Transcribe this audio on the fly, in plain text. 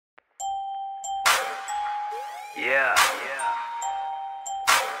Yeah.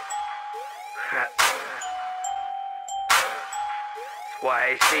 It's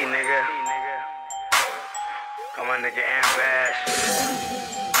Y.A.C, nigga. Come on, nigga, AntBash.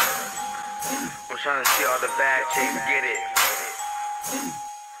 I'm trying to see all the bad chicks get it.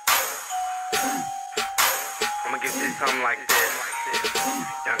 I'm gonna give this something like this.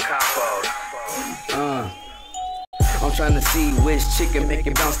 Young Capo. I'm trying to see which chick can make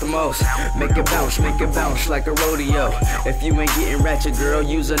it bounce the most. Make it bounce like a rodeo. If you ain't getting ratchet, girl,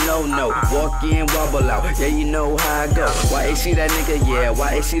 use a no-no. Walk in, wobble out, yeah, you know how I go. Y.A.C that nigga, yeah,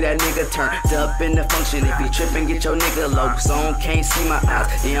 Y.A.C that nigga turned up in the function. If you trippin', get your nigga low. Zone can't see my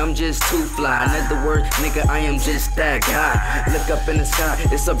eyes, yeah, I'm just too fly. In other words, nigga, I am just that guy. Look up in the sky,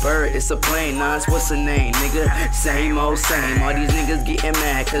 it's a bird, it's a plane. Nas, what's the name, nigga? Same old same. All these niggas getting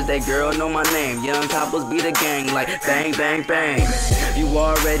mad, cause they girl know my name. Young coppers be the gang like bang, bang, bang. You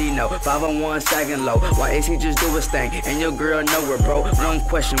already know, 5-on-1 sagging low. Y.A.C just do his thing, and your girl know her, bro. One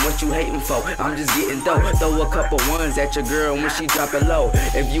question, what you hating for? I'm just getting dope. Throw a couple ones at your girl when she drop it low.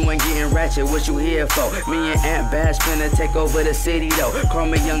 If you ain't getting ratchet, what you here for? Me and AntBash finna take over the city though. Call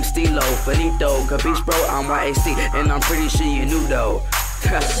me Young Stilo, Finito, Capiche bro, I'm Y.A.C, and I'm pretty sure you knew though.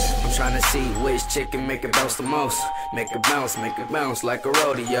 I'm trying to see which chick can make it bounce the most. Make it bounce like a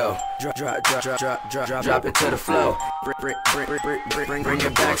rodeo. Drop it to the floor. Bring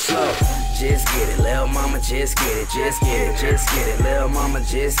it back slow. Just get it, lil' mama, just get it, just get it, lil' mama,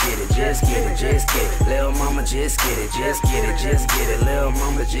 just get it, just get it, lil' mama, just get it, just get it, lil'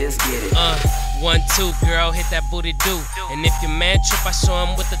 mama, just get it. 1, 2, girl, hit that booty do. And if your man trip, I show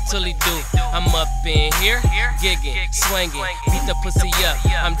him what the tully do. I'm up in here, gigging, swinging, beat the pussy up.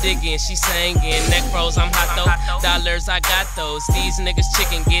 I'm digging, she singing, neck froze, I'm hot though. Dollars, I got those. These niggas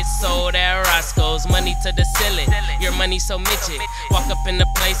chicken get sold at Roscoe's. Money to the ceiling, your money so midget. Walk up in the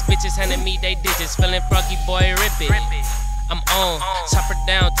place, bitches handing me they digits. Feeling froggy, boy, rip it. I'm on, chop her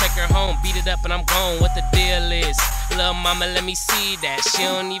down, take her home, beat it up and I'm gone. What the deal is? Lil' mama, let me see that. She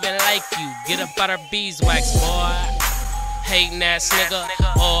don't even like you. Get up out her beeswax, boy. Hating ass nigga.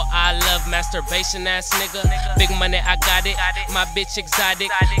 Oh, I love masturbation ass nigga. Big money, I got it. My bitch exotic.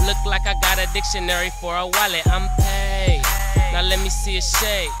 Look like I got a dictionary for a wallet. I'm paid. Now let me see it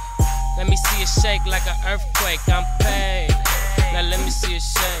shake. Let me see it shake like an earthquake. I'm paid. Now let me see it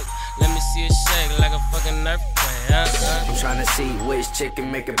shake. Let me see it shake like a fucking earthquake. I'm trying to see which chick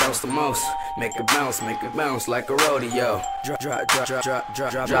can make it bounce the most. Make it bounce like a rodeo. Drop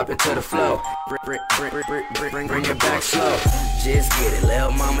it to the floor. Bring it back slow. Just get it,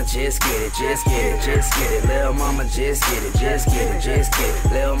 lil' mama, just get it, just get it, lil' mama, just get it, just get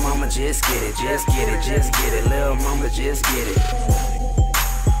it, lil' mama, just get it, lil' mama, just get it.